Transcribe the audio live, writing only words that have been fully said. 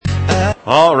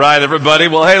All right, everybody.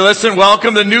 Well, hey, listen,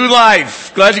 welcome to New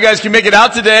Life. Glad you guys can make it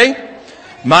out today.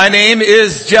 My name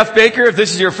is Jeff Baker. If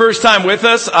this is your first time with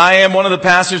us, I am one of the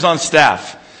pastors on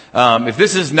staff. If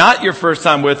this is not your first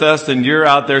time with us, then you're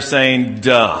out there saying,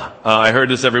 duh. I heard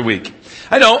this every week.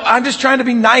 I know, I'm just trying to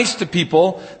be nice to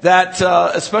people that,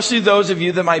 especially those of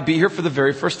you that might be here for the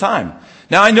very first time.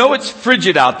 Now, I know it's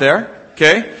frigid out there,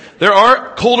 okay? There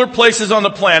are colder places on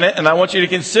the planet, and I want you to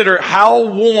consider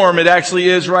how warm it actually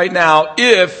is right now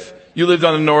if you lived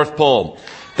on the North Pole.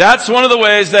 That's one of the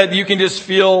ways that you can just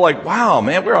feel like, wow,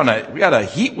 man, we got a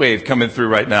heat wave coming through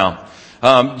right now.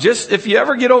 Just if you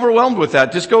ever get overwhelmed with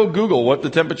that, just go Google what the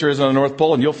temperature is on the North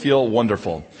Pole and you'll feel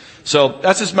wonderful. So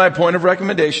that's just my point of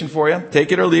recommendation for you.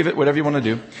 Take it or leave it, whatever you want to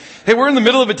do. Hey, we're in the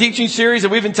middle of a teaching series that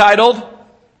we've entitled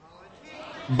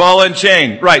Ball and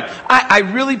Chain. Right. I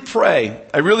really pray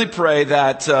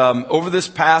that over this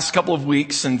past couple of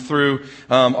weeks and through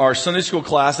our Sunday school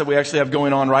class that we actually have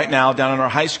going on right now down in our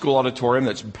high school auditorium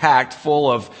that's packed full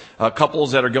of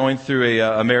couples that are going through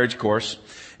a marriage course,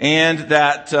 and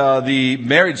that the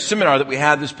marriage seminar that we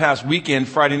had this past weekend,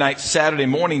 Friday night, Saturday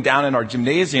morning, down in our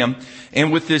gymnasium,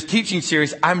 and with this teaching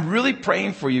series, I'm really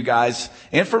praying for you guys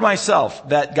and for myself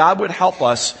that God would help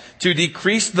us to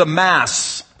decrease the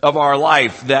mass of our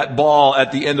life, that ball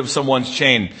at the end of someone's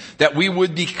chain, that we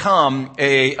would become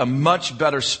a much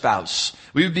better spouse.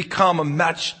 We would become a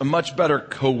much better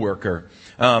coworker,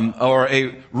 or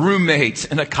a roommate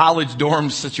in a college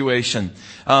dorm situation.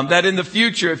 That in the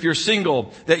future, if you're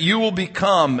single, that you will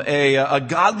become a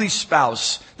godly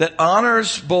spouse that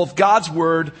honors both God's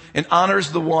word and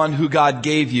honors the one who God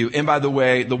gave you. And by the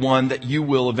way, the one that you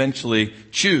will eventually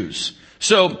choose.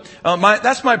 So,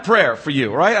 that's my prayer for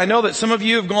you, right? I know that some of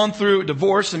you have gone through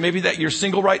divorce and maybe that you're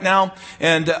single right now.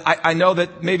 And I know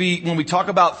that maybe when we talk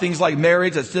about things like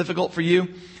marriage, that's difficult for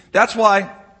you. That's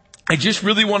why I just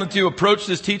really wanted to approach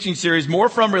this teaching series more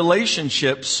from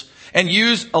relationships and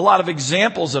use a lot of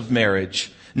examples of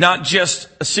marriage, not just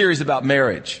a series about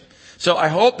marriage. So I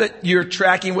hope that you're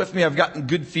tracking with me. I've gotten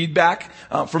good feedback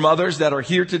from others that are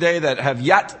here today that have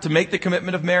yet to make the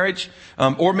commitment of marriage,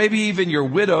 or maybe even you're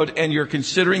widowed and you're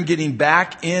considering getting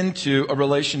back into a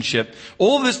relationship.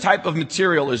 All of this type of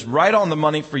material is right on the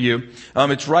money for you.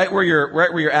 It's right where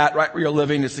you're at, right where you're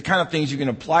living. It's the kind of things you can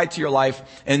apply to your life,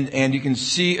 and you can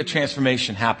see a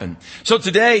transformation happen. So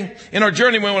today in our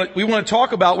journey, we want to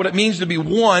talk about what it means to be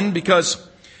one, because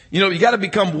you got to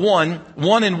become one.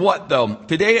 One in what, though?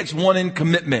 Today it's one in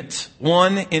commitment.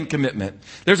 One in commitment.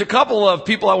 There's a couple of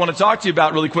people I want to talk to you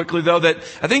about really quickly, though, that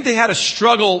I think they had a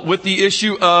struggle with the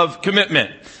issue of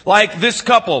commitment. Like this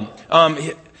couple.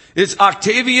 It's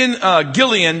Octavian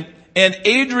Gillian and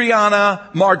Adriana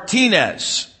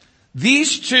Martinez.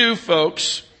 These two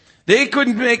folks, they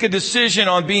couldn't make a decision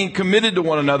on being committed to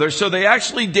one another, so they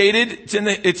actually dated,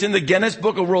 it's in the Guinness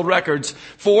Book of World Records,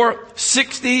 for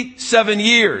 67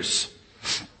 years.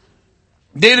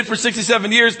 Dated for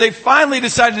 67 years. They finally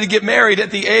decided to get married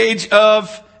at the age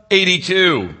of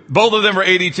 82. Both of them were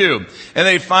 82. And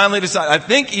they finally decided,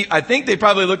 I think they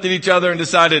probably looked at each other and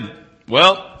decided,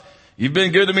 well, you've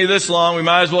been good to me this long. We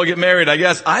might as well get married, I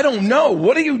guess. I don't know.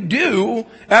 What do you do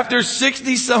after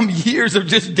 60 some years of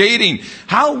just dating?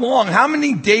 How long? How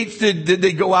many dates did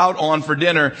they go out on for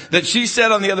dinner that she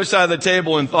sat on the other side of the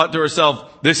table and thought to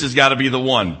herself, this has got to be the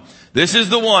one. This is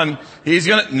the one.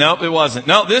 Nope, it wasn't.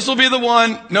 No, this will be the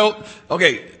one. Nope.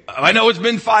 Okay. I know it's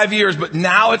been 5 years, but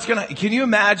now can you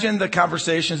imagine the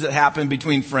conversations that happen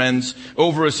between friends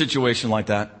over a situation like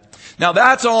that? Now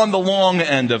that's on the long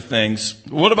end of things.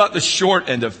 What about the short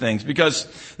end of things? Because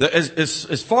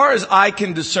as far as I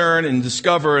can discern and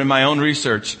discover in my own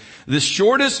research, the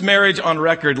shortest marriage on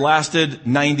record lasted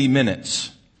 90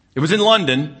 minutes. It was in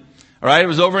London, all right? It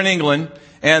was over in England.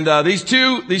 And these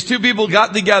two people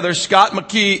got together, Scott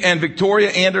McKee and Victoria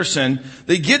Anderson.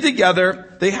 They get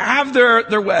together, they have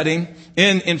their wedding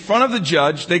in front of the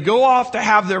judge. They go off to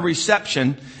have their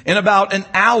reception. In about an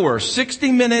hour,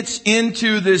 60 minutes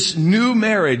into this new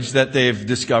marriage that they've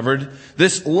discovered,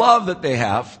 this love that they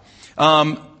have,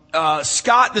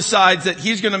 Scott decides that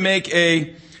he's going to make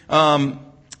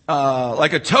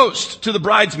like a toast to the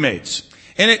bridesmaids.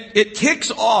 And it kicks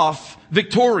off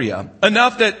Victoria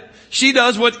enough that she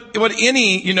does what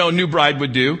any, new bride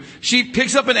would do. She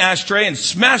picks up an ashtray and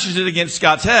smashes it against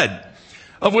Scott's head.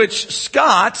 Of which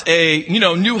Scott, a,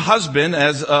 new husband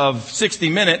as of 60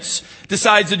 minutes,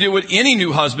 decides to do what any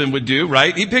new husband would do,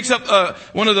 right? He picks up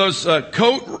one of those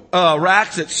coat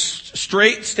racks that's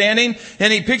straight standing,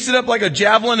 and he picks it up like a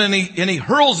javelin, and he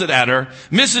hurls it at her,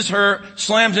 misses her,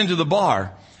 slams into the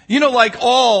bar. Like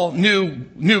all new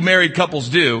married couples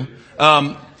do.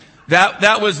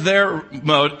 That was their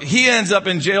mode. He ends up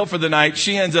in jail for the night.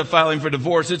 She ends up filing for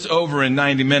divorce. It's over in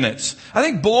 90 minutes. I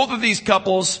think both of these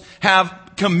couples have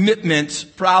commitment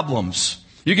problems.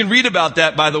 You can read about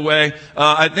that, by the way.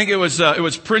 I think it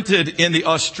was printed in the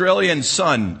Australian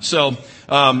Sun. So,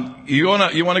 you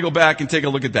wanna go back and take a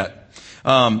look at that.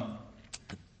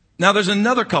 Now there's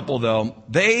another couple though.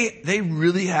 They've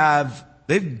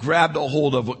grabbed a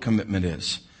hold of what commitment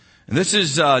is. And this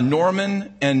is,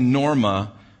 Norman and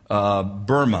Norma,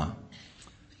 Burma.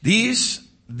 This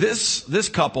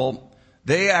couple,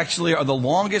 they actually are the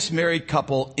longest married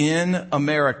couple in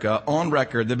America on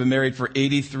record. They've been married for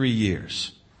 83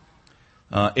 years.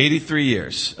 83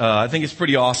 years. I think it's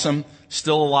pretty awesome.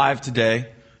 Still alive today.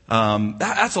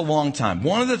 That's a long time.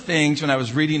 One of the things when I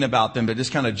was reading about them that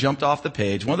just kind of jumped off the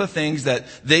page, one of the things that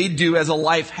they do as a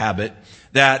life habit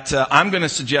that I'm going to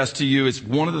suggest to you is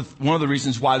one of the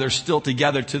reasons why they're still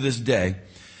together to this day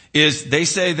is they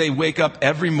say they wake up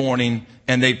every morning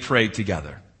and they pray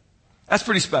together. That's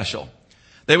pretty special.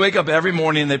 They wake up every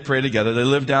morning and they pray together. They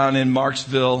live down in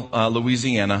Marksville,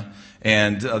 Louisiana,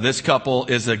 and this couple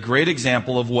is a great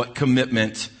example of what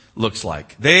commitment looks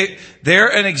like.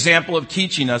 They're an example of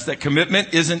teaching us that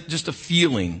commitment isn't just a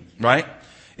feeling, right?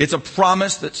 It's a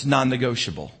promise that's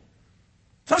non-negotiable.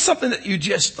 It's not something that you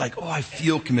just like, oh, I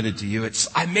feel committed to you.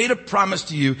 I made a promise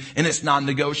to you and it's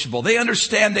non-negotiable. They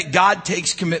understand that God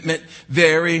takes commitment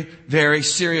very, very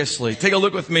seriously. Take a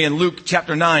look with me in Luke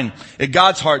chapter 9 at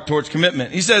God's heart towards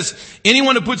commitment. He says,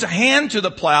 anyone who puts a hand to the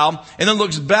plow and then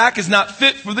looks back is not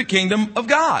fit for the kingdom of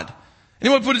God.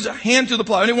 Anyone who puts a hand to the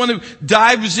plow, anyone who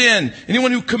dives in,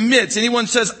 anyone who commits, anyone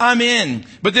says, I'm in,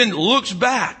 but then looks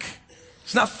back,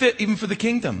 it's not fit even for the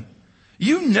kingdom.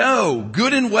 You know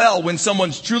good and well when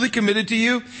someone's truly committed to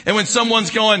you and when someone's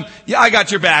going, yeah, I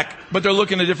got your back, but they're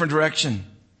looking a different direction.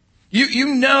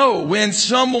 You know when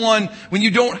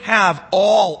you don't have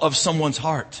all of someone's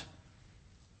heart.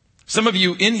 Some of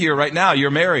you in here right now,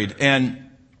 you're married and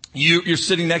you're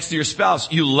sitting next to your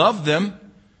spouse. You love them,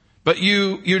 but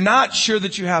you're not sure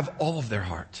that you have all of their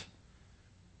heart.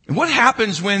 And what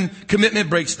happens when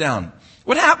commitment breaks down?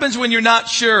 What happens when you're not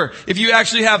sure if you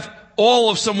actually have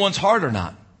all of someone's heart or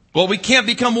not? Well, we can't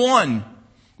become one.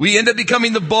 We end up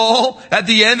becoming the ball at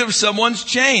the end of someone's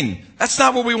chain. That's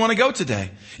not where we want to go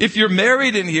today. If you're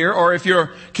married in here or if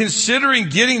you're considering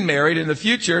getting married in the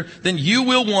future, then you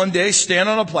will one day stand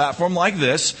on a platform like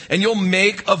this and you'll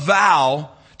make a vow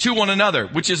to one another,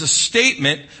 which is a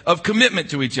statement of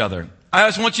commitment to each other. I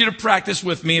just want you to practice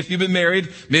with me. If you've been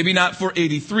married, maybe not for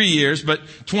 83 years, but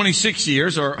 26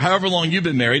 years or however long you've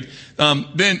been married,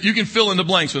 then you can fill in the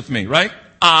blanks with me, right?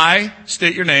 I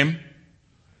state your name.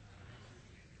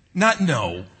 Not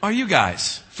no. Are you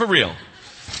guys? For real.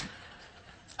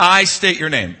 I state your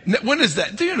name. When is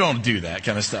that? You don't do that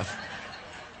kind of stuff.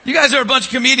 You guys are a bunch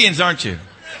of comedians, aren't you?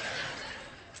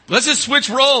 Let's just switch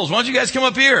roles. Why don't you guys come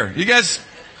up here? You guys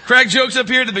crack jokes up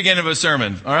here at the beginning of a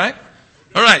sermon, all right?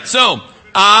 All right, so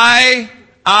I,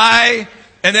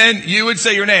 and then you would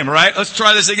say your name, all right? Let's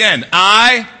try this again.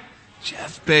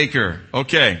 Jeff Baker.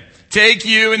 Okay. Take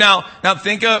you, and now you don't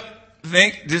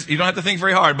have to think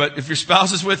very hard, but if your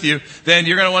spouse is with you, then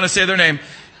you're going to want to say their name.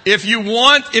 If you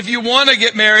want to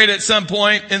get married at some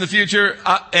point in the future,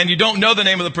 and you don't know the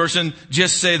name of the person,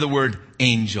 just say the word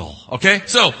angel. Okay?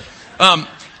 So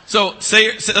let's do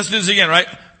this again, right?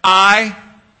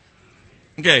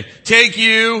 Okay. Take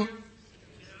you.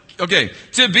 Okay.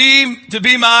 To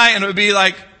be my, and it would be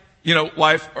like,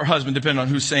 wife or husband, depending on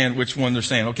who's saying which one they're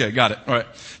saying. Okay. Got it. All right.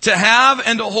 To have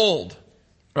and to hold,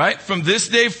 right? From this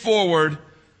day forward,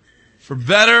 for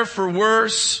better, for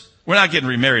worse. We're not getting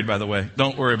remarried, by the way.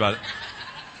 Don't worry about it.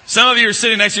 Some of you are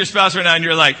sitting next to your spouse right now and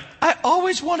you're like, I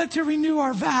always wanted to renew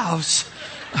our vows.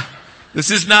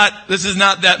 This is not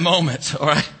that moment. All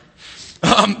right.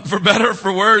 For better,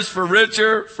 for worse, for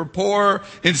richer, for poorer,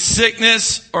 in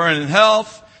sickness or in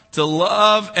health, to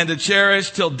love and to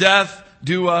cherish till death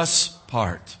do us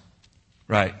part.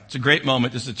 Right. It's a great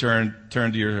moment just to turn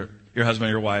to your husband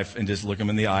or your wife and just look them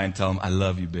in the eye and tell them, I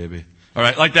love you, baby. All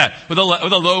right. Like that. With a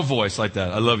low voice like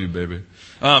that. I love you, baby.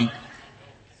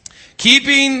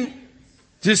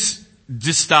 Just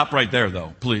stop right there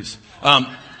though, please.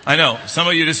 I know some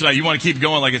of you you want to keep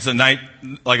going like it's a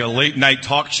late night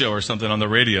talk show or something on the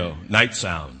radio. Night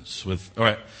sounds all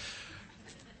right.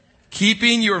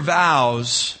 Keeping your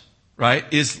vows, right,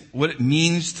 is what it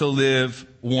means to live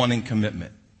one in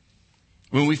commitment.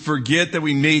 When we forget that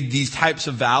we made these types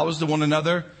of vows to one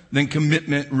another, then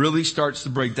commitment really starts to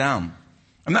break down.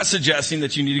 I'm not suggesting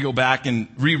that you need to go back and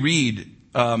reread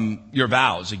your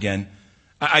vows again.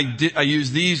 I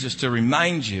use these just to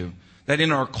remind you that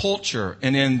in our culture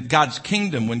and in God's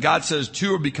kingdom, when God says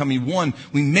two are becoming one,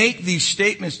 we make these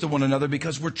statements to one another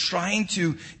because we're trying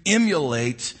to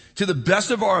emulate to the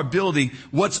best of our ability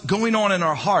what's going on in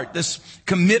our heart, this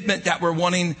commitment that we're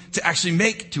wanting to actually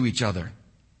make to each other.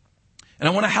 And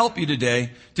I want to help you today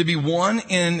to be one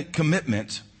in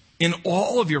commitment in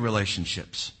all of your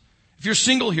relationships. If you're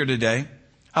single here today,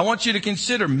 I want you to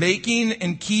consider making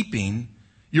and keeping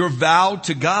your vow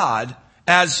to God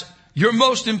as your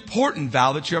most important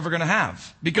vow that you're ever going to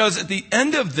have. Because at the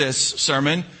end of this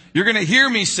sermon, you're going to hear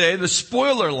me say the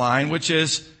spoiler line, which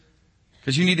is,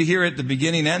 because you need to hear it at the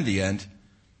beginning and the end,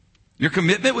 your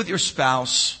commitment with your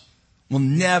spouse will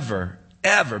never,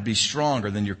 ever be stronger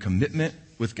than your commitment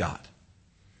with God.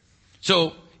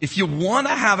 So if you want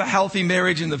to have a healthy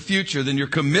marriage in the future, then your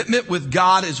commitment with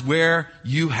God is where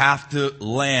you have to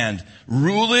land.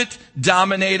 Rule it,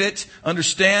 dominate it,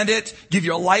 understand it, give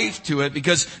your life to it,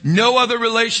 because no other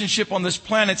relationship on this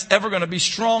planet's ever going to be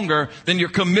stronger than your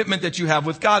commitment that you have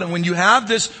with God. And when you have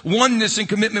this oneness and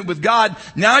commitment with God,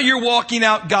 now you're walking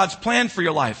out God's plan for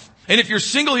your life. And if you're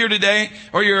single here today,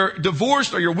 or you're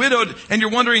divorced, or you're widowed, and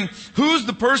you're wondering, who's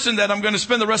the person that I'm going to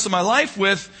spend the rest of my life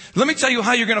with? Let me tell you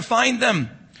how you're going to find them.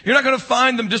 You're not going to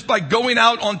find them just by going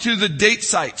out onto the date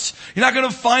sites. You're not going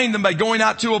to find them by going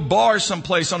out to a bar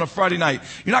someplace on a Friday night.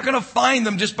 You're not going to find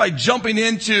them just by jumping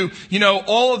into,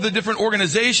 all of the different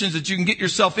organizations that you can get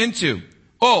yourself into.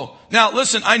 Oh, now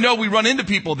listen, I know we run into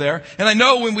people there, and I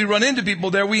know when we run into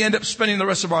people there, we end up spending the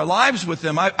rest of our lives with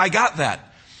them. I got that.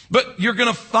 But you're going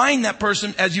to find that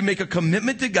person as you make a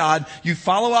commitment to God. You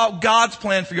follow out God's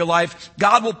plan for your life.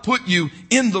 God will put you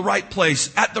in the right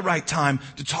place at the right time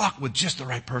to talk with just the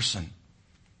right person.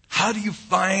 How do you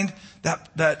find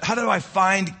that? How do I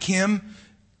find Kim?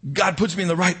 God puts me in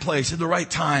the right place at the right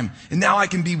time. And now I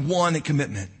can be one in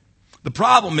commitment. The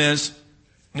problem is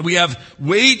that we have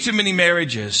way too many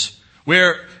marriages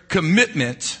where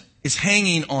commitment is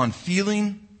hanging on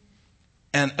feeling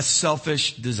and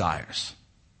selfish desires.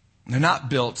 They're not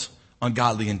built on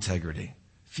godly integrity.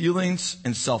 Feelings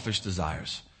and selfish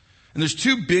desires. And there's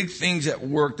two big things at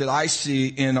work that I see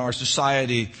in our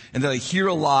society and that I hear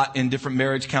a lot in different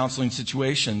marriage counseling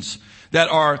situations that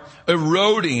are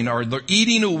eroding or they're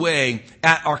eating away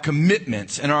at our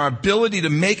commitments and our ability to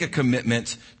make a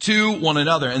commitment to one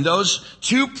another. And those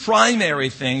two primary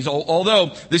things,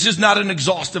 although this is not an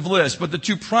exhaustive list, but the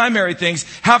two primary things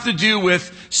have to do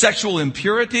with sexual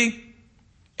impurity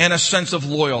and a sense of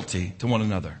loyalty to one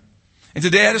another. And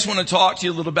today I just want to talk to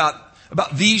you a little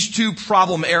about these two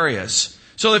problem areas.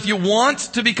 So if you want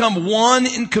to become one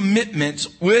in commitment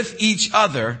with each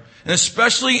other, and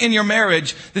especially in your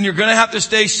marriage, then you're going to have to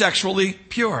stay sexually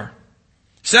pure.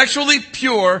 Sexually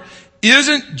pure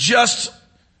isn't just,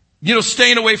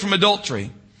 staying away from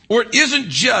adultery. Or it isn't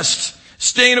just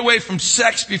staying away from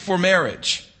sex before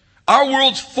marriage. Our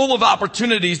world's full of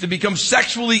opportunities to become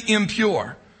sexually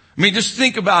impure. Just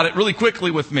think about it really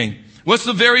quickly with me. What's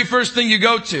the very first thing you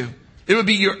go to? It would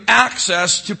be your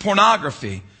access to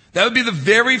pornography. That would be the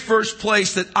very first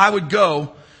place that I would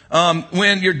go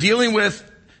when you're dealing with,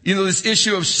 this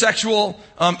issue of sexual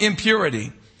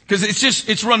impurity. Because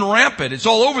it's run rampant. It's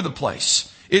all over the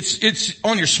place. It's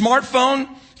on your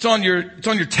smartphone. It's on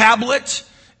your tablet.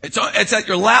 It's at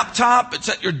your laptop. It's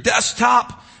at your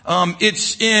desktop.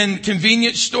 It's in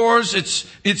convenience stores.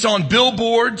 It's on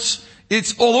billboards.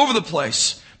 It's all over the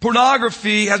place.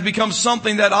 Pornography has become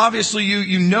something that obviously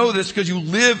you know this because you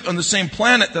live on the same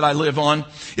planet that I live on.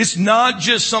 It's not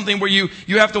just something where you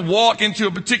have to walk into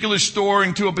a particular store,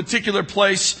 into a particular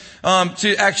place,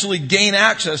 to actually gain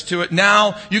access to it.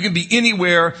 Now you can be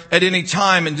anywhere at any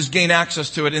time and just gain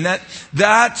access to it. And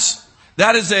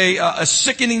that is a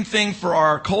sickening thing for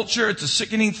our culture. It's a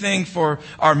sickening thing for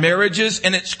our marriages,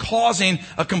 and it's causing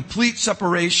a complete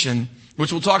separation,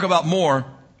 which we'll talk about more.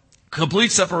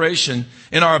 Complete separation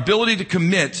in our ability to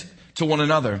commit to one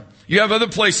another. You have other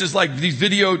places like these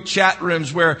video chat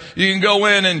rooms where you can go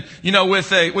in and,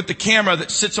 with the camera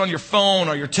that sits on your phone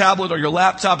or your tablet or your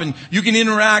laptop, and you can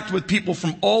interact with people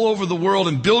from all over the world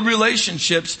and build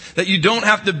relationships that you don't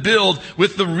have to build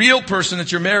with the real person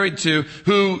that you're married to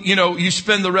who, you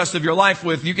spend the rest of your life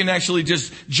with. You can actually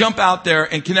just jump out there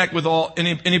and connect with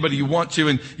anybody you want to,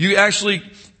 and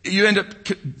you end up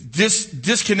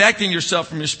disconnecting yourself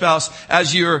from your spouse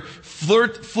as you're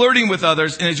flirting with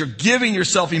others and as you're giving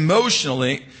yourself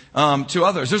emotionally to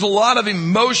others. There's a lot of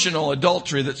emotional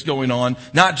adultery that's going on,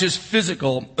 not just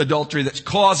physical adultery that's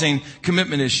causing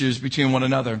commitment issues between one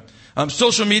another.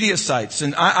 Social media sites,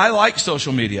 and I like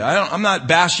social media. I'm not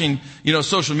bashing,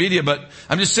 social media, but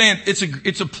I'm just saying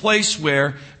it's a place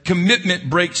where commitment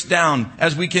breaks down,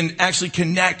 as we can actually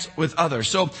connect with others.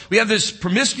 So we have this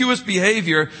promiscuous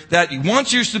behavior that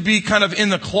once used to be kind of in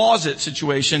the closet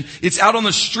situation. It's out on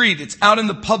the street. It's out in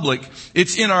the public.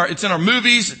 It's in our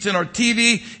movies. It's in our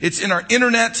TV. It's in our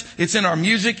internet. It's in our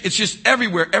music. It's just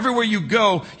everywhere. Everywhere you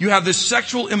go, you have this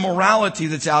sexual immorality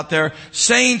that's out there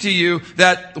saying to you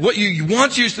that what you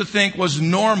once used to think was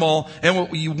normal and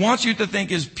what you once used to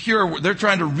think is pure, they're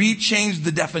trying to rechange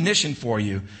the definition for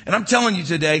you. And I'm telling you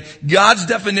today, God's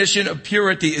definition of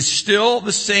purity is still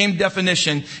the same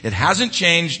definition. It hasn't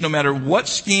changed no matter what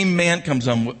scheme man comes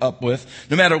up with,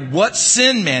 no matter what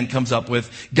sin man comes up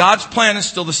with. God's plan is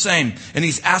still the same. And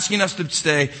He's asking us to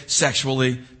stay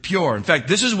sexually pure. In fact,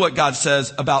 this is what God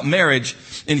says about marriage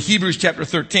in Hebrews chapter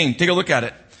 13. Take a look at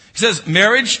it. He says,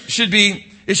 marriage should be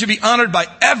honored by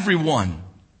everyone.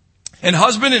 And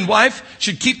husband and wife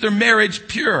should keep their marriage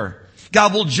pure.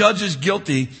 God will judge as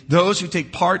guilty those who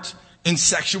take part in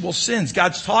sexual sins.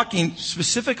 God's talking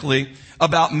specifically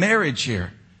about marriage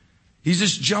here. He's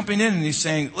just jumping in and He's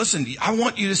saying, listen, I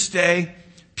want you to stay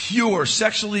pure,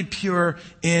 sexually pure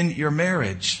in your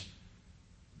marriage.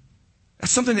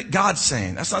 That's something that God's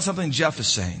saying. That's not something Jeff is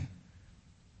saying.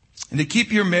 And to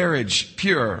keep your marriage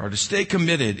pure or to stay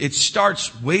committed, it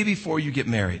starts way before you get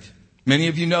married. Many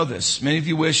of you know this. Many of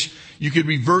you wish you could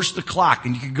reverse the clock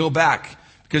and you could go back.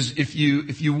 Because if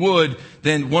you would,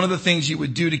 then one of the things you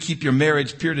would do to keep your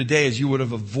marriage pure today is you would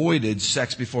have avoided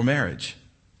sex before marriage.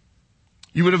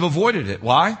 You would have avoided it.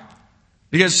 Why?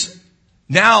 Because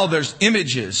now there's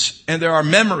images and there are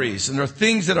memories and there are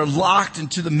things that are locked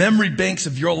into the memory banks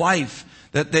of your life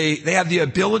that they have the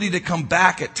ability to come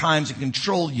back at times and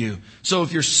control you. So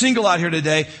if you're single out here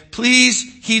today, please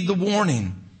heed the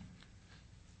warning.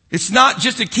 It's not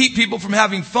just to keep people from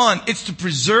having fun. It's to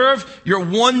preserve your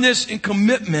oneness and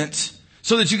commitment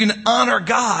so that you can honor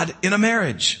God in a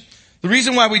marriage. The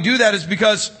reason why we do that is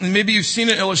because, and maybe you've seen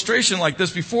an illustration like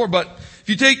this before, but if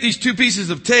you take these two pieces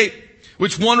of tape,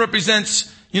 which one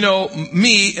represents,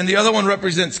 me and the other one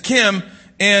represents Kim,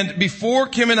 and before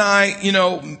Kim and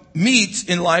I, meet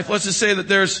in life, let's just say that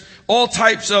there's all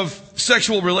types of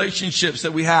sexual relationships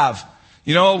that we have.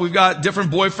 We've got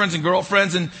different boyfriends and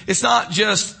girlfriends, and it's not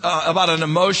just about an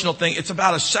emotional thing. It's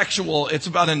about it's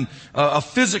about a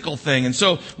physical thing. And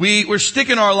so we're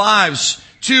sticking our lives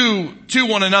to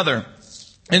one another.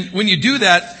 And when you do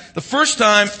that, the first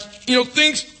time,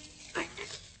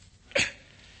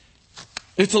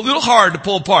 it's a little hard to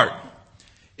pull apart.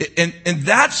 And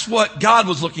that's what God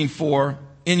was looking for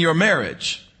in your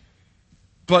marriage.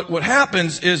 But what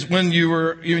happens is when you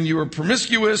were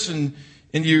promiscuous and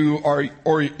you are,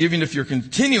 or even if you're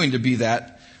continuing to be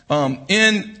that,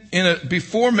 in a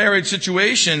before marriage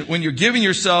situation, when you're giving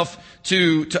yourself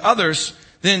to others,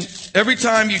 then every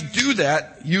time you do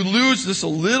that, you lose a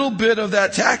little bit of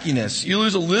that tackiness. You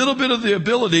lose a little bit of the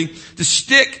ability to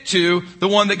stick to the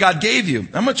one that God gave you.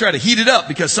 I'm going to try to heat it up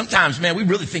because sometimes, man, we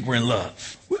really think we're in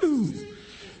love. Woo!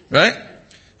 Right?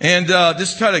 And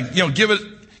just try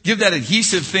to, give that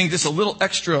adhesive thing just a little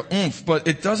extra oomph, but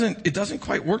it doesn't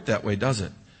quite work that way, does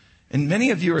it? And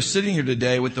many of you are sitting here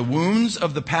today with the wounds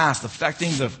of the past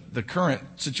affecting the current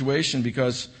situation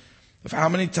because of how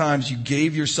many times you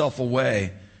gave yourself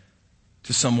away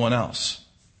to someone else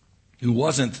who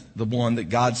wasn't the one that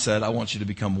God said, I want you to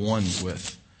become one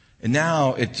with. And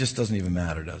now it just doesn't even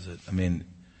matter, does it? I mean,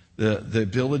 the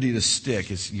ability to stick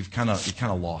is, you kind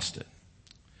of lost it.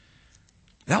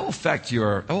 That will affect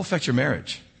your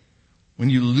marriage. When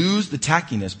you lose the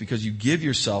tackiness because you give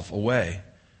yourself away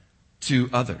to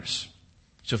others.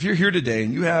 So if you're here today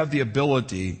and you have the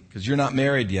ability, because you're not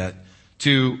married yet,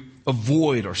 to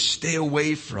avoid or stay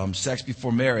away from sex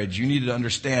before marriage, you need to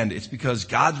understand it's because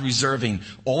God's reserving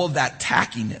all of that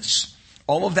tackiness,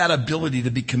 all of that ability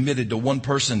to be committed to one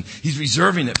person. He's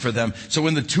reserving it for them. So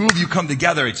when the two of you come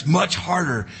together, it's much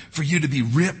harder for you to be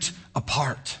ripped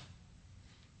apart.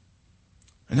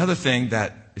 Another thing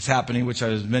that is happening, which I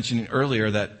was mentioning earlier,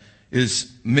 that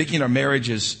is making our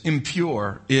marriages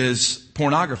impure, is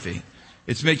pornography.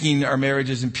 It's making our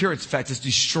marriages impure. In fact, it's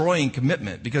destroying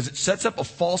commitment because it sets up a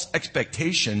false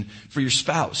expectation for your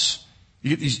spouse.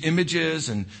 You get these images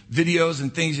and videos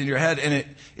and things in your head, and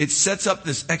it sets up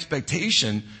this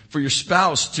expectation for your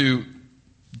spouse to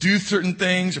do certain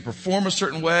things or perform a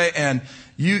certain way, and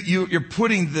you're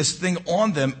putting this thing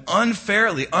on them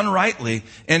unfairly, unrightly,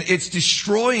 and it's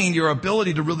destroying your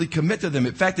ability to really commit to them.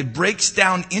 In fact, it breaks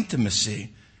down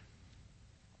intimacy.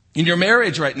 In your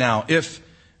marriage right now, if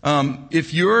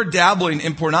you're dabbling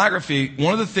in pornography,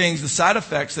 one of the things, the side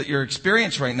effects that you're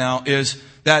experiencing right now is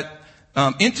that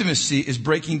intimacy is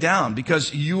breaking down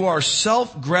because you are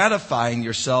self-gratifying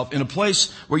yourself in a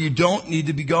place where you don't need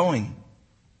to be going.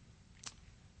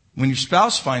 When your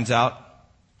spouse finds out,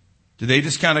 do they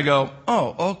just kind of go,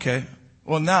 oh, okay,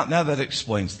 well, now that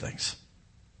explains things?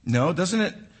 No, doesn't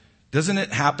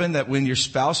it happen that when your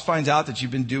spouse finds out that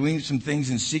you've been doing some things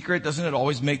in secret, doesn't it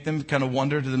always make them kind of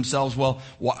wonder to themselves, well,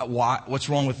 what's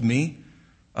wrong with me?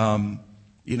 What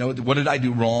did I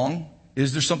do wrong?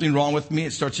 Is there something wrong with me?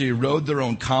 It starts to erode their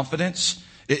own confidence.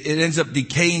 It ends up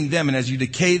decaying them. And as you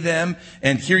decay them,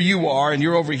 and here you are, and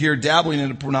you're over here dabbling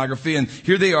into pornography, and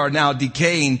here they are now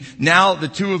decaying. Now the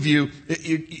two of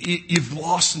you've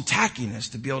lost some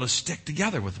tackiness to be able to stick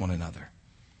together with one another.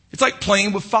 It's like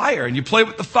playing with fire, and you play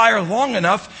with the fire long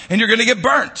enough, and you're going to get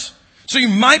burnt. So you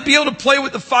might be able to play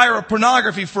with the fire of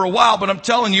pornography for a while, but I'm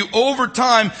telling you, over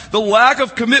time, the lack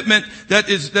of commitment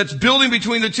that's building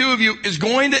between the two of you is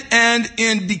going to end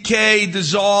in decay,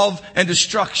 dissolve, and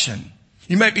destruction.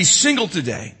 You might be single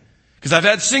today, because I've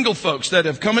had single folks that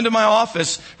have come into my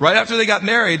office right after they got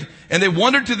married, and they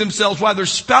wondered to themselves why their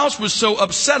spouse was so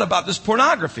upset about this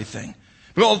pornography thing.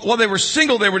 Well, while they were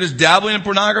single, they were just dabbling in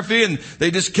pornography, and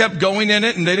they just kept going in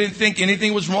it, and they didn't think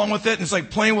anything was wrong with it. And it's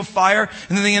like playing with fire,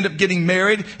 and then they end up getting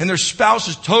married, and their spouse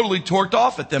is totally torqued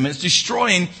off at them. And it's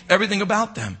destroying everything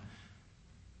about them.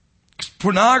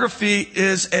 Pornography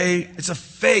it's a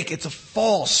fake, it's a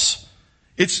false.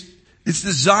 It's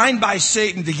designed by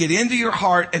Satan to get into your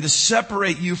heart and to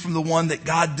separate you from the one that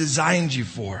God designed you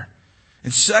for.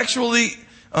 And sexual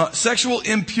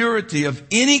impurity of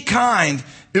any kind,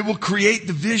 it will create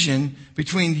division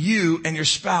between you and your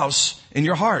spouse in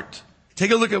your heart.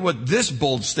 Take a look at what this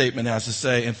bold statement has to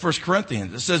say in 1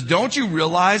 Corinthians. It says, don't you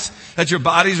realize that your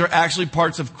bodies are actually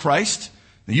parts of Christ?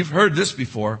 Now, you've heard this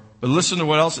before, but listen to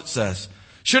what else it says.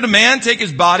 Should a man take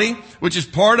his body, which is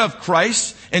part of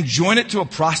Christ, and join it to a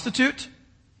prostitute?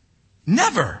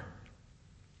 Never.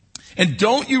 And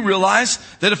don't you realize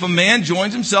that if a man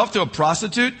joins himself to a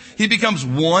prostitute, he becomes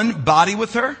one body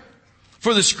with her?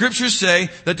 For the scriptures say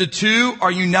that the two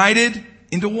are united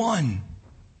into one.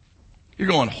 You're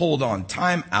going, hold on,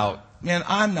 time out. Man,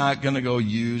 I'm not going to go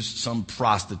use some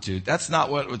prostitute. That's not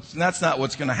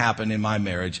what's going to happen in my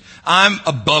marriage. I'm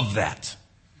above that.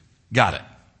 Got it.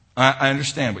 I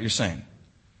understand what you're saying.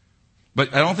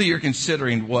 But I don't think you're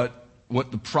considering what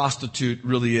the prostitute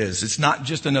really is. It's not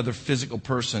just another physical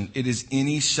person. It is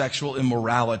any sexual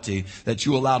immorality that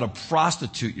you allow to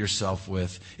prostitute yourself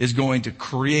with is going to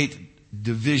create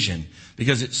division.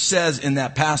 Because it says in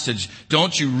that passage,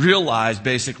 don't you realize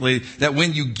basically that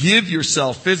when you give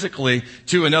yourself physically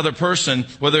to another person,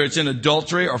 whether it's in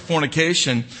adultery or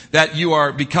fornication, that you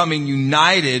are becoming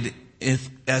united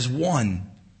as one.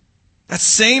 That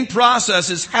same process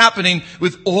is happening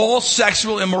with all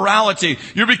sexual immorality.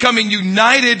 You're becoming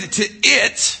united to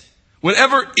it,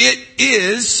 whatever it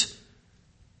is.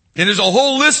 And there's a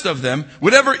whole list of them.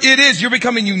 Whatever it is, you're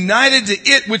becoming united to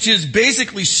it, which is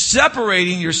basically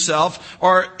separating yourself,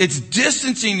 or it's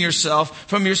distancing yourself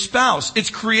from your spouse. It's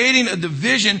creating a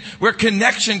division where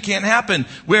connection can't happen,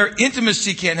 where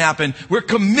intimacy can't happen, where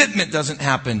commitment doesn't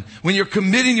happen. When you're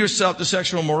committing yourself to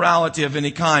sexual morality of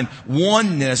any kind,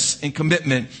 oneness and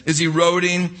commitment is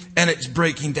eroding and it's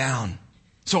breaking down.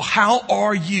 So how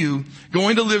are you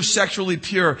going to live sexually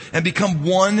pure and become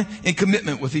one in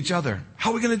commitment with each other?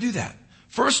 How are we going to do that?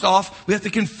 First off, we have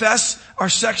to confess our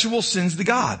sexual sins to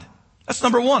God. That's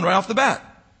number one right off the bat.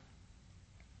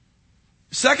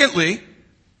 Secondly,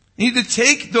 you need to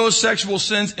take those sexual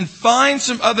sins and find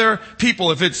some other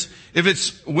people. If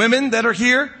it's women that are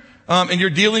here and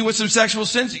you're dealing with some sexual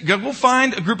sins, go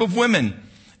find a group of women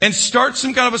and start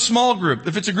some kind of a small group.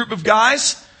 If it's a group of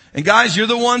guys, and guys, you're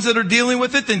the ones that are dealing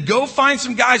with it, then go find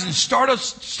some guys and start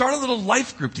a little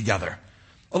life group together.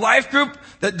 A life group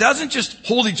that doesn't just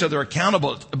hold each other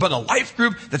accountable, but a life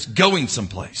group that's going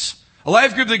someplace. A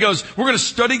life group that goes, we're going to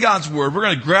study God's Word. We're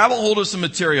going to grab a hold of some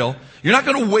material. You're not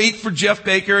going to wait for Jeff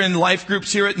Baker and life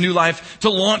groups here at New Life to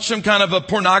launch some kind of a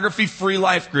pornography-free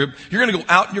life group. You're going to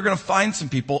go out and you're going to find some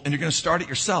people and you're going to start it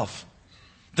yourself.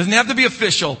 Doesn't have to be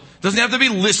official. Doesn't have to be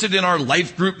listed in our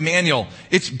life group manual.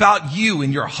 It's about you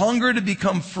and your hunger to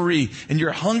become free and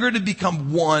your hunger to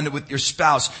become one with your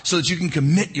spouse so that you can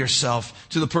commit yourself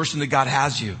to the person that God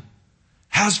has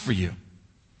for you.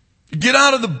 Get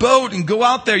out of the boat and go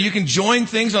out there. You can join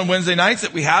things on Wednesday nights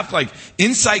that we have, like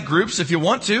insight groups if you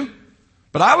want to.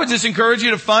 But I would just encourage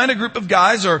you to find a group of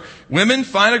guys or women,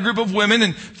 find a group of women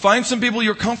and find some people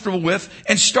you're comfortable with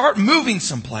and start moving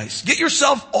someplace. Get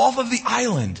yourself off of the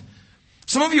island.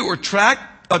 Some of you are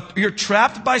you're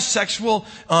trapped by sexual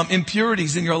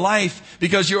impurities in your life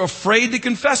because you're afraid to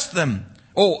confess them.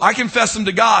 Oh, I confess them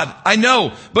to God. I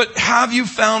know. But have you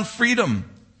found freedom?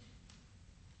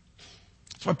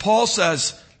 That's why Paul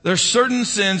says there's certain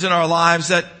sins in our lives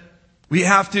that we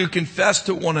have to confess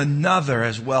to one another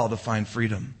as well to find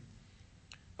freedom.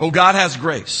 Oh, God has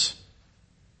grace.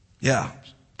 Yeah.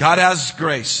 God has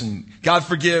grace and God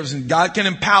forgives and God can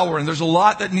empower, and there's a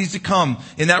lot that needs to come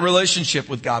in that relationship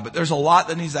with God, but there's a lot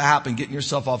that needs to happen getting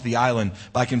yourself off the island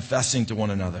by confessing to one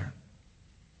another.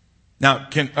 Now,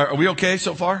 are we okay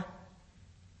so far?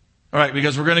 All right,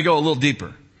 because we're going to go a little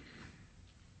deeper.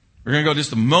 We're going to go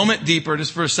just a moment deeper,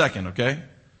 just for a second, okay?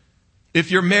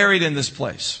 If you're married in this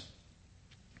place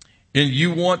and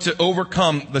you want to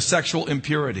overcome the sexual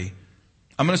impurity,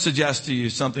 I'm going to suggest to you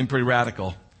something pretty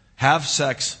radical. Have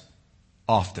sex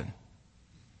often.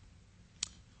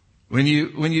 When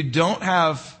you don't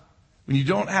have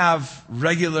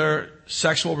regular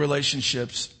sexual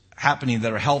relationships happening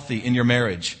that are healthy in your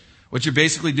marriage, what you're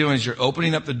basically doing is you're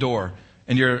opening up the door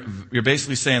and you're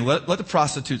basically saying, let the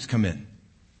prostitutes come in.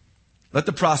 Let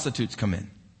the prostitutes come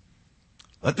in.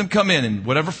 Let them come in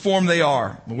whatever form they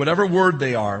are, whatever word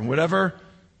they are, whatever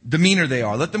demeanor they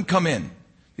are. Let them come in.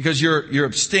 Because you're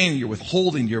abstaining, you're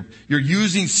withholding, you're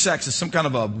using sex as some kind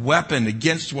of a weapon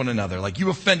against one another. Like, you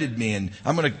offended me and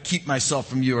I'm going to keep myself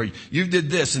from you, or you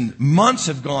did this, and months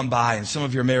have gone by in some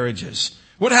of your marriages.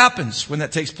 What happens when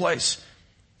that takes place?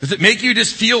 Does it make you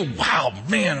just feel, wow,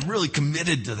 man, I'm really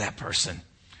committed to that person?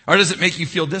 Or does it make you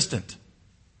feel distant?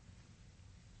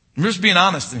 I'm just being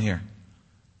honest in here.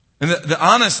 And the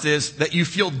honest is that you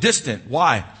feel distant.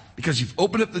 Why? Because you've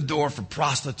opened up the door for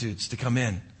prostitutes to come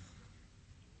in.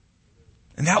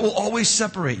 And that will always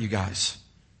separate you guys.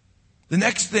 The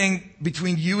next thing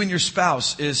between you and your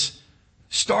spouse is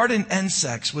start and end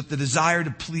sex with the desire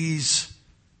to please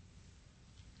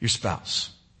your spouse.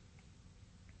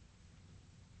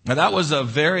 Now that was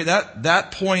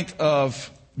that point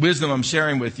of wisdom I'm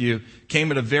sharing with you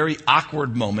came at a very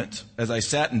awkward moment as I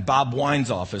sat in Bob Wine's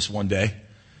office one day,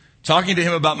 talking to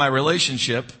him about my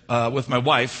relationship with my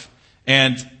wife.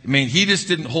 And I mean, he just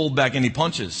didn't hold back any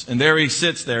punches. And there he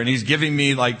sits there and he's giving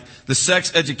me like the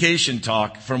sex education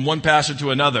talk from one pastor to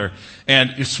another.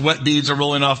 And sweat beads are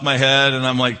rolling off my head. And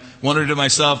I'm like wondering to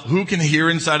myself, who can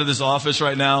hear inside of this office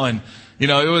right now? And it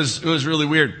was really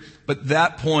weird. But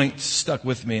that point stuck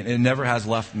with me and it never has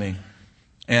left me.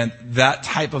 And that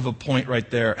type of a point right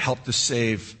there helped to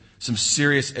save some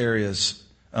serious areas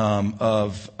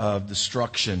of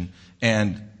destruction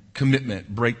and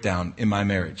commitment breakdown in my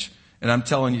marriage. And I'm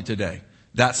telling you today,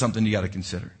 that's something you got to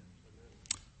consider.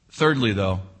 Thirdly,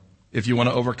 though, if you want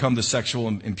to overcome the sexual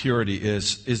impurity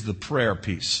is the prayer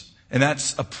piece. And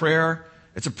that's a prayer.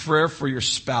 It's a prayer for your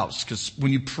spouse. Because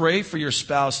when you pray for your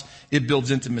spouse, it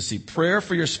builds intimacy. Prayer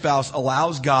for your spouse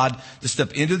allows God to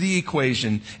step into the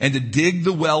equation and to dig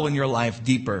the well in your life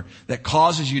deeper that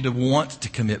causes you to want to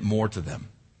commit more to them.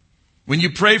 When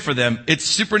you pray for them, it's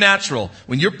supernatural.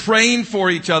 When you're praying for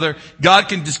each other, God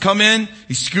can just come in,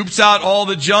 He scoops out all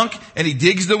the junk, and He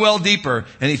digs the well deeper,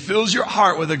 and He fills your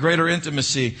heart with a greater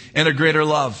intimacy and a greater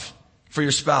love for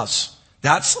your spouse.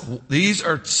 These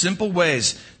are simple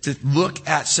ways to look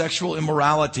at sexual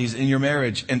immoralities in your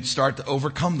marriage and start to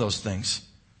overcome those things.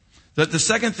 The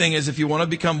second thing is, if you want to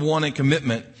become one in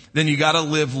commitment, then you got to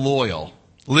live loyal.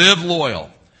 Live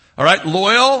loyal. All right,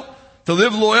 loyal. To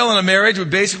live loyal in a marriage would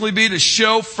basically be to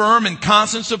show firm and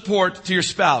constant support to your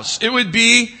spouse. It would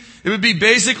be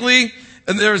basically,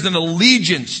 there's an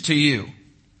allegiance to you.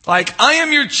 Like, I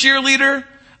am your cheerleader.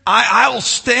 I will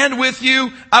stand with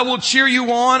you. I will cheer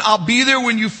you on. I'll be there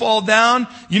when you fall down.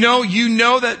 You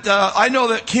know that, I know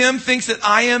that Kim thinks that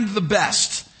I am the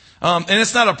best. And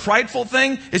it's not a prideful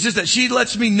thing. It's just that she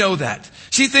lets me know that.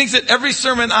 She thinks that every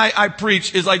sermon I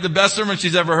preach is like the best sermon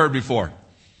she's ever heard before.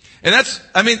 And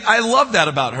I love that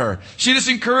about her. She just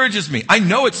encourages me. I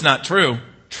know it's not true.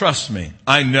 Trust me.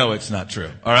 I know it's not true.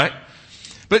 All right?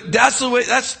 But that's the way,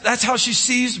 that's how she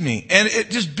sees me. And it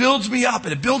just builds me up,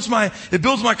 and it builds my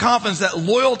confidence, that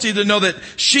loyalty to know that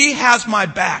she has my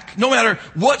back. No matter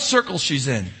what circle she's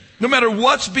in, no matter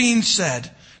what's being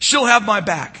said, she'll have my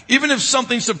back. Even if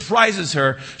something surprises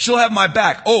her, she'll have my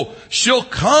back. Oh, she'll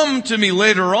come to me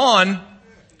later on,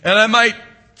 and I might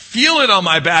feel it on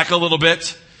my back a little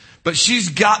bit, but she's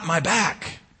got my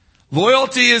back.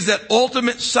 Loyalty is that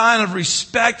ultimate sign of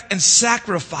respect and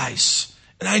sacrifice.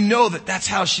 And I know that that's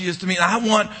how she is to me. And I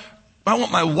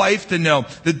want my wife to know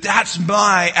that that's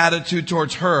my attitude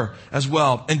towards her as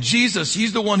well. And Jesus,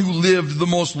 He's the one who lived the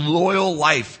most loyal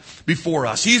life before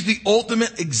us. He's the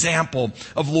ultimate example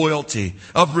of loyalty,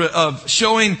 of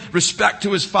showing respect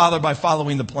to His Father by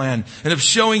following the plan, and of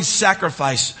showing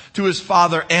sacrifice to His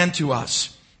Father and to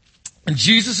us. And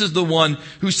Jesus is the one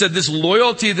who said, this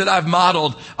loyalty that I've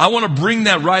modeled, I want to bring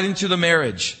that right into the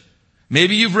marriage.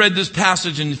 Maybe you've read this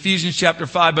passage in Ephesians chapter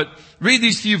 5, but read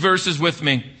these few verses with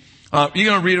me. You're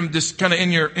going to read them just kind of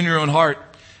in your own heart.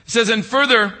 It says, and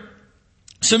further,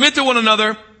 submit to one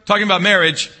another, talking about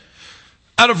marriage,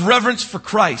 out of reverence for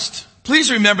Christ.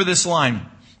 Please remember this line.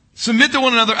 Submit to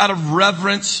one another out of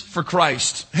reverence for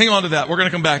Christ. Hang on to that. We're going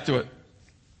to come back to it.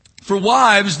 For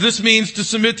wives, this means to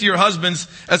submit to your husbands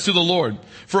as to the Lord.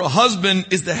 For a husband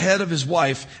is the head of his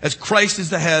wife, as Christ is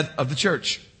the head of the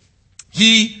church.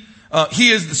 He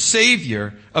is the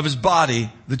Savior of his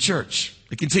body, the church.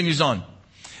 It continues on.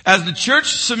 As the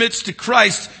church submits to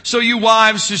Christ, so you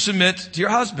wives should submit to your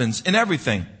husbands in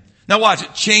everything. Now watch,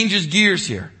 it changes gears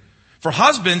here. For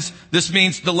husbands, this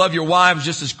means to love your wives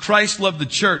just as Christ loved the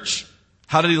church.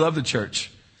 How did he love the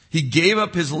church? He gave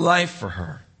up his life for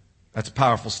her. That's a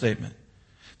powerful statement.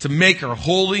 To make her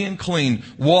holy and clean,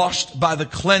 washed by the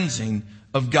cleansing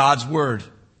of God's word.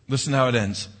 Listen how it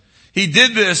ends. He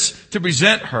did this to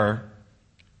present her,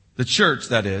 the church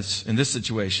that is, in this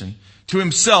situation, to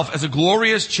himself as a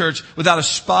glorious church without a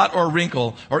spot or a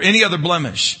wrinkle or any other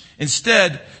blemish.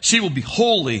 Instead, she will be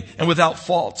holy and without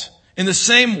fault. In the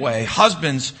same way,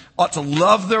 husbands ought to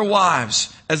love their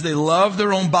wives as they love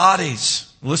their own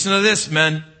bodies. Listen to this,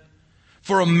 men.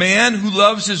 For a man who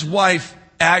loves his wife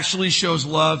actually shows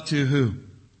love to who?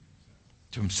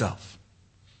 To himself.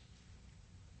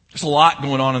 There's a lot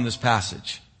going on in this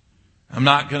passage. I'm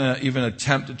not going to even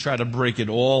attempt to try to break it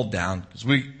all down because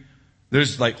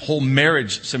there's like whole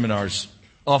marriage seminars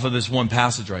off of this one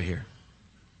passage right here.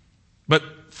 But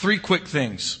 3 quick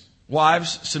things.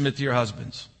 Wives, submit to your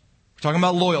husbands. We're talking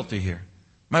about loyalty here.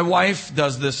 My wife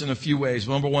does this in a few ways.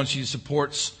 Number one, she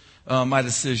supports my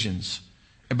decisions.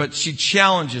 But she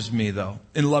challenges me, though,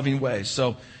 in loving ways.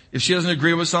 So if she doesn't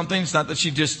agree with something, it's not that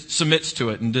she just submits to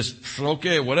it and just,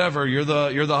 okay, whatever, you're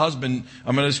the husband.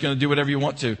 I'm just going to do whatever you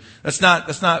want to. That's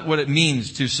not what it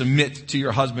means to submit to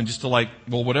your husband, just to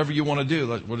well, whatever you want to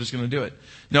do, we're just going to do it.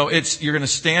 No, you're going to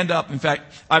stand up. In fact,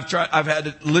 I've had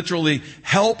to literally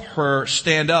help her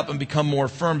stand up and become more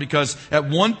firm because at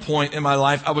one point in my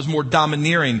life, I was more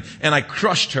domineering and I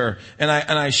crushed her and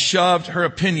I shoved her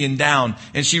opinion down.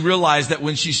 And she realized that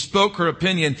when she spoke her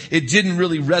opinion, it didn't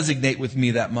really resonate with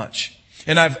me that much.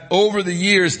 And I've, over the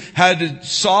years, had to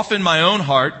soften my own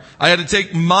heart. I had to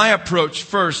take my approach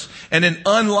first and then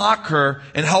unlock her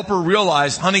and help her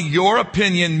realize, honey, your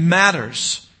opinion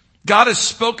matters. God has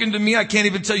spoken to me, I can't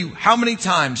even tell you how many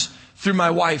times through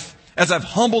my wife as I've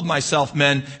humbled myself,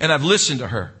 men, and I've listened to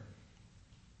her.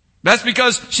 That's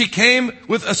because she came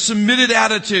with a submitted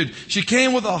attitude. She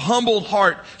came with a humbled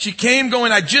heart. She came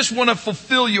going, I just want to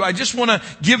fulfill you. I just want to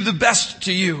give the best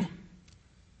to you.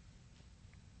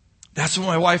 That's what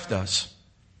my wife does.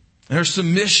 And her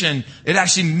submission, it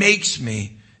actually makes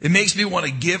me want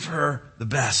to give her the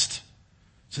best.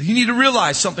 So you need to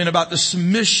realize something about the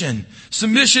submission.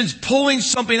 Submission's pulling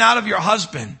something out of your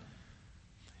husband.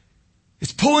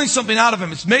 It's pulling something out of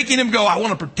him. It's making him go, I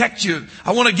want to protect you.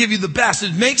 I want to give you the best.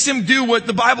 It makes him do what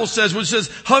the Bible says, which says,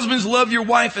 husbands, love your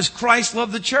wife as Christ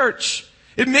loved the church.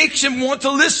 It makes him want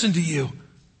to listen to you.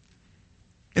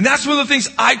 And that's one of the things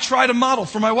I try to model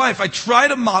for my wife. I try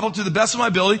to model to the best of my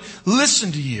ability,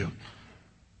 listen to you.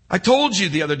 I told you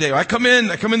the other day, I come in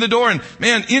the door and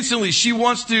man, instantly she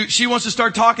wants to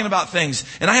start talking about things.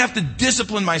 And I have to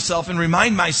discipline myself and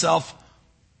remind myself,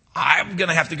 I'm going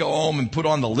to have to go home and put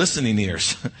on the listening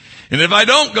ears. And if I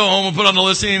don't go home and put on the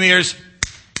listening ears,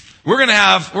 we're going to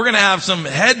have some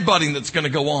headbutting that's going to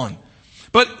go on.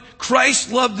 But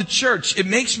Christ loved the church. It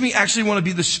makes me actually want to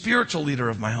be the spiritual leader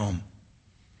of my home.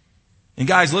 And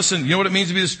guys, listen, you know what it means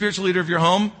to be the spiritual leader of your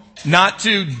home? Not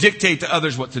to dictate to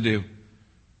others what to do,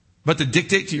 but to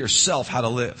dictate to yourself how to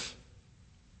live.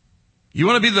 You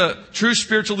want to be the true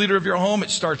spiritual leader of your home? It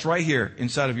starts right here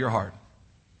inside of your heart.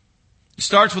 It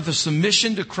starts with a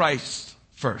submission to Christ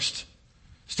first.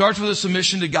 It starts with a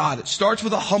submission to God. It starts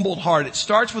with a humbled heart. It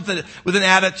starts with an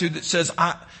attitude that says,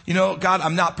 God,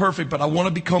 I'm not perfect, but I want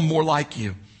to become more like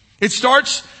you. It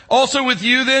starts also with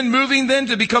you moving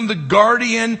to become the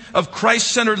guardian of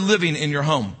Christ-centered living in your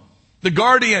home. The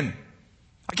guardian.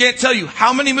 I can't tell you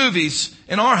how many movies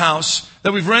in our house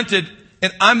that we've rented,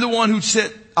 and I'm the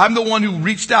one who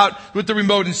reached out with the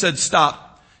remote and said,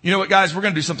 stop. You know what, guys? We're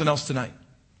going to do something else tonight.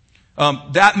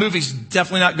 That movie's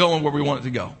definitely not going where we want it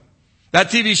to go. That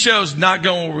TV show's not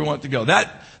going where we want it to go.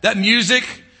 That music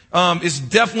is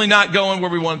definitely not going where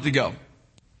we want it to go.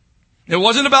 It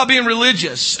wasn't about being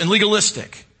religious and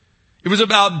legalistic. It was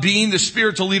about being the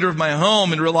spiritual leader of my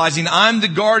home and realizing I'm the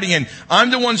guardian.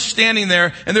 I'm the one standing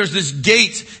there, and there's this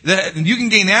gate that you can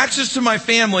gain access to my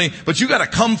family, but you got to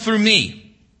come through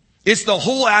me. It's the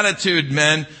whole attitude,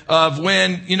 men, of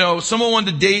when, someone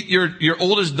wanted to date your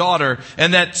oldest daughter,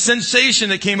 and that sensation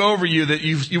that came over you that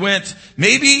you went,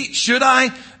 maybe, should I,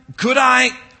 could I,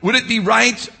 would it be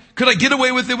right? Could I get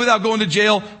away with it without going to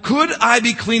jail? Could I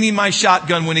be cleaning my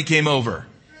shotgun when he came over?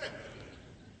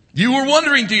 You were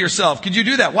wondering to yourself, could you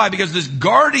do that? Why? Because this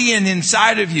guardian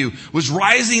inside of you was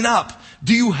rising up.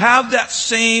 Do you have that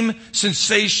same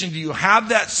sensation? Do you have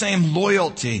that same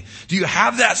loyalty? Do you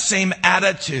have that same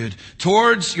attitude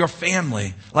towards your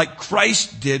family like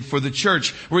Christ did for the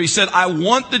church, where he said, I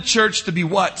want the church to be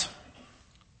what?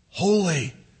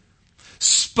 Holy,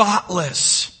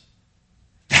 spotless.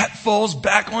 That falls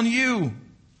back on you.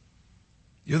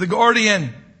 You're the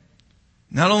guardian.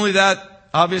 Not only that,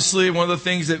 obviously, one of the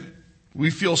things that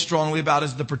we feel strongly about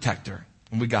is the protector,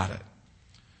 and we got it.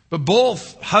 But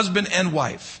both husband and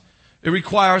wife, it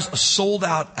requires a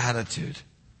sold-out attitude.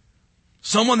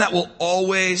 Someone that will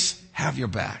always have your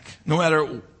back, no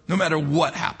matter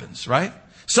what happens, right?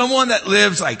 Someone that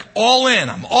lives like all in.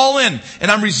 I'm all in,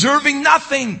 and I'm reserving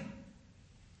nothing.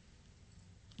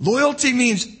 Loyalty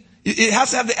means it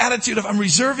has to have the attitude of I'm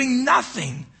reserving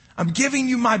nothing. I'm giving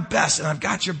you my best, and I've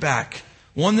got your back.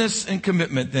 Oneness and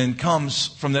commitment then comes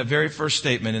from that very first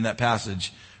statement in that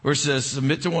passage where it says,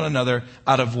 submit to one another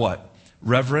out of what?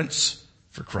 Reverence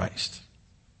for Christ.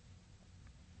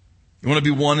 You want to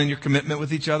be one in your commitment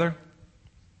with each other?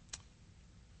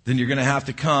 Then you're going to have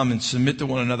to come and submit to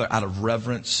one another out of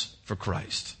reverence for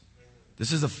Christ.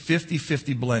 This is a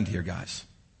 50-50 blend here, guys.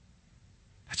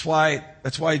 That's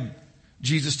why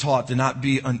Jesus taught to not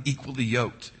be unequally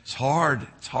yoked. It's hard.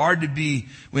 It's hard to be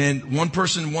when one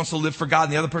person wants to live for God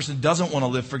and the other person doesn't want to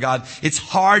live for God. It's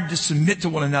hard to submit to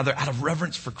one another out of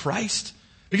reverence for Christ,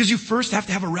 because you first have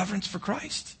to have a reverence for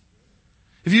Christ.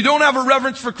 If you don't have a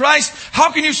reverence for Christ,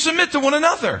 how can you submit to one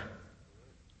another?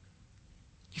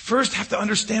 You first have to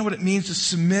understand what it means to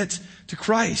submit to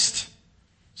Christ.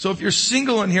 So if you're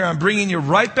single in here, I'm bringing you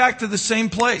right back to the same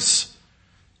place.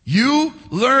 You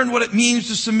learn what it means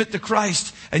to submit to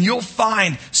Christ, and you'll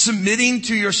find submitting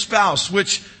to your spouse,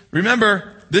 which,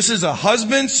 remember, this is a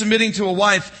husband submitting to a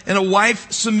wife and a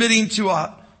wife submitting to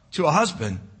a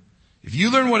husband. If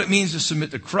you learn what it means to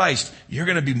submit to Christ, you're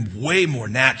going to be way more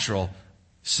natural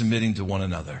submitting to one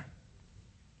another.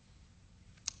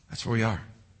 That's where we are.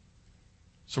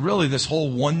 So really, this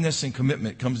whole oneness and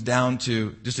commitment comes down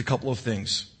to just a couple of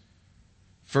things.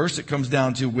 First, it comes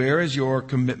down to, where is your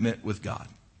commitment with God?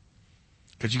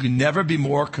 Because you can never be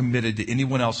more committed to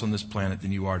anyone else on this planet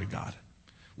than you are to God.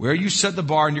 Where you set the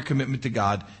bar in your commitment to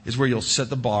God is where you'll set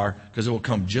the bar, because it will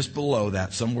come just below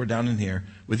that, somewhere down in here,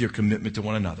 with your commitment to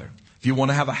one another. If you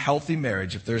want to have a healthy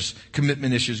marriage, if there's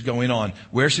commitment issues going on,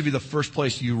 where should be the first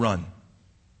place you run?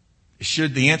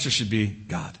 The answer should be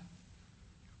God.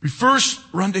 We first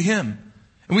run to Him.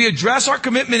 And we address our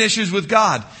commitment issues with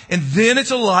God. And then it's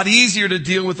a lot easier to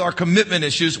deal with our commitment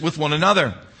issues with one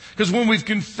another. Because when we've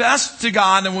confessed to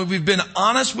God and when we've been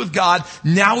honest with God,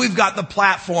 now we've got the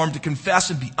platform to confess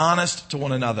and be honest to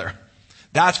one another.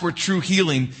 That's where true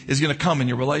healing is going to come in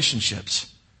your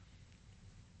relationships.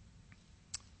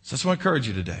 So that's what I encourage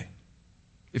you today.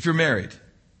 If you're married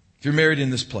in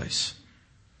this place,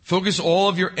 focus all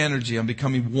of your energy on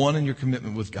becoming one in your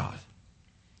commitment with God.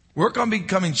 Work on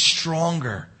becoming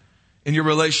stronger in your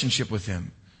relationship with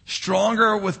Him.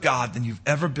 Stronger with God than you've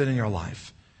ever been in your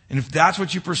life. And if that's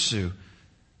what you pursue,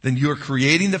 then you're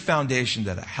creating the foundation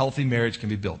that a healthy marriage can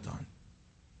be built on.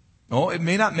 No, it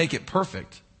may not make it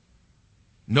perfect.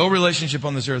 No relationship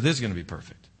on this earth is going to be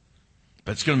perfect.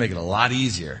 But it's going to make it a lot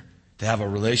easier to have a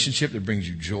relationship that brings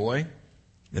you joy,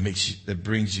 that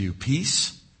brings you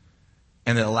peace,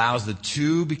 and that allows the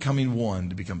two becoming one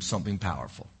to become something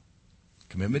powerful.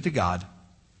 Commitment to God,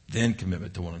 then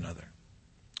commitment to one another.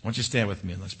 Why don't you stand with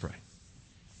me and let's pray.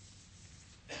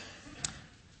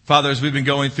 Father, as we've been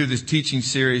going through this teaching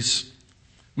series,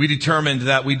 we determined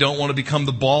that we don't want to become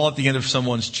the ball at the end of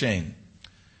someone's chain.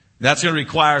 That's going to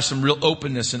require some real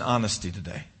openness and honesty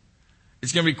today.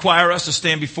 It's going to require us to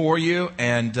stand before you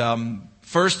and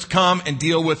first come and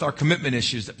deal with our commitment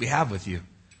issues that we have with you.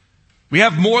 We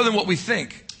have more than what we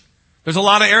think. There's a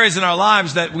lot of areas in our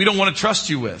lives that we don't want to trust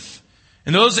you with.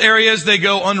 In those areas, they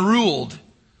go unruled.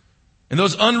 And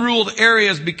those unruled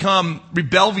areas become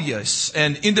rebellious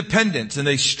and independent, and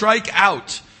they strike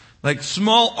out like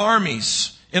small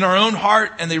armies in our own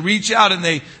heart, and they reach out and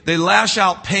they lash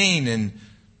out pain and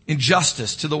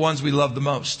injustice to the ones we love the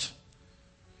most.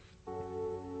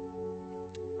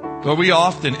 Lord, we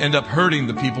often end up hurting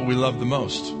the people we love the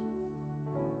most.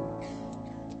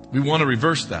 We want to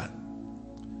reverse that.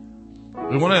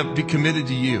 We want to be committed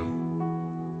to you.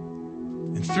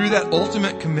 And through that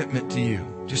ultimate commitment to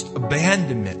you, just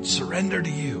abandonment, surrender to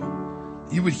you,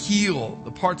 you would heal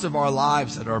the parts of our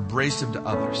lives that are abrasive to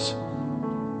others.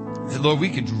 And Lord, we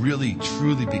could really,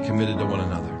 truly be committed to one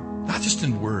another. Not just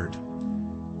in word,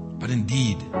 but in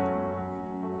deed.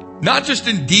 Not just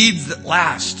in deeds that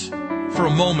last for a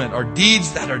moment or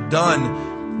deeds that are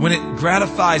done when it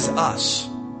gratifies us,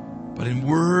 but in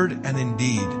word and in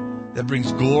deed that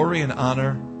brings glory and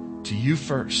honor to you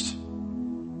first.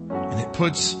 And it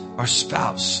puts our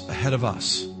spouse ahead of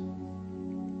us.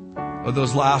 But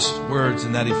those last words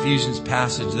in that Ephesians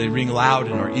passage, they ring loud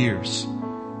in our ears.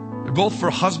 They're both for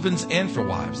husbands and for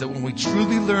wives, that when we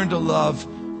truly learn to love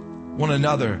one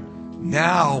another,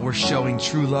 now we're showing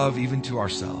true love even to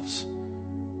ourselves.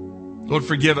 Lord,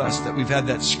 forgive us that we've had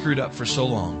that screwed up for so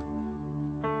long.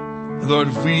 And Lord,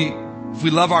 if we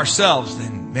love ourselves,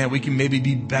 then, man, we can maybe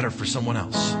be better for someone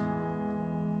else.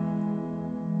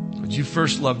 But you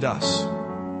first loved us,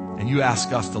 and you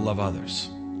ask us to love others.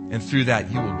 And through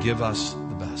that, you will give us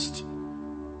the best.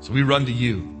 So we run to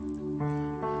you.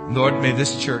 And Lord, may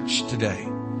this church today,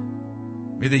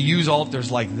 may they use altars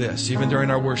like this, even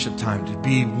during our worship time, to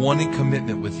be one in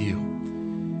commitment with you.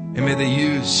 And may they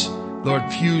use, Lord,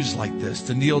 pews like this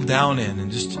to kneel down in,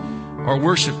 and just our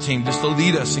worship team just to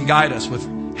lead us and guide us with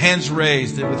hands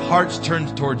raised and with hearts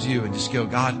turned towards you, and just go,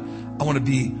 God, I want to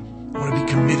be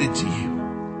committed to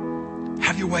you.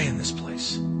 Have your way in this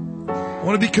place. I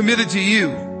want to be committed to you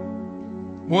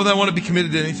more than I want to be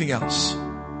committed to anything else.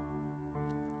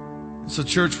 So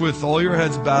church, with all your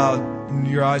heads bowed and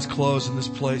your eyes closed in this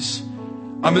place,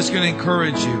 I'm just going to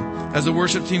encourage you as the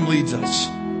worship team leads us.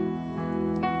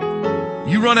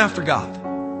 You run after God.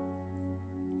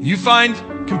 You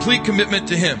find complete commitment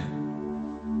to Him.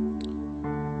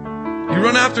 You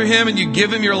run after Him and you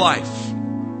give Him your life.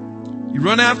 You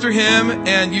run after Him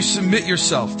and you submit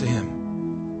yourself to Him.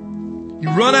 You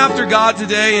run after God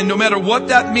today, and no matter what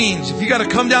that means, if you got to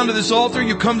come down to this altar,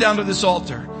 you come down to this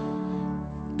altar.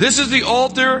 This is the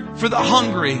altar for the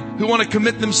hungry who want to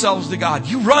commit themselves to God.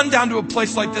 You run down to a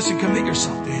place like this and commit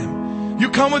yourself to Him.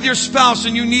 You come with your spouse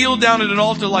and you kneel down at an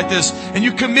altar like this and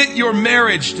you commit your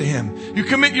marriage to Him. You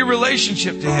commit your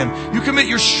relationship to Him. You commit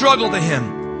your struggle to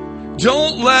Him.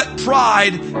 Don't let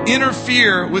pride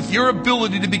interfere with your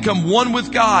ability to become one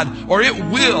with God, or it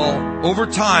will, over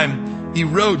time,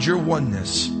 erode your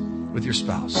oneness with your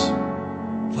spouse.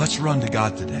 Let's run to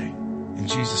God today. In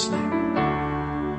Jesus' name.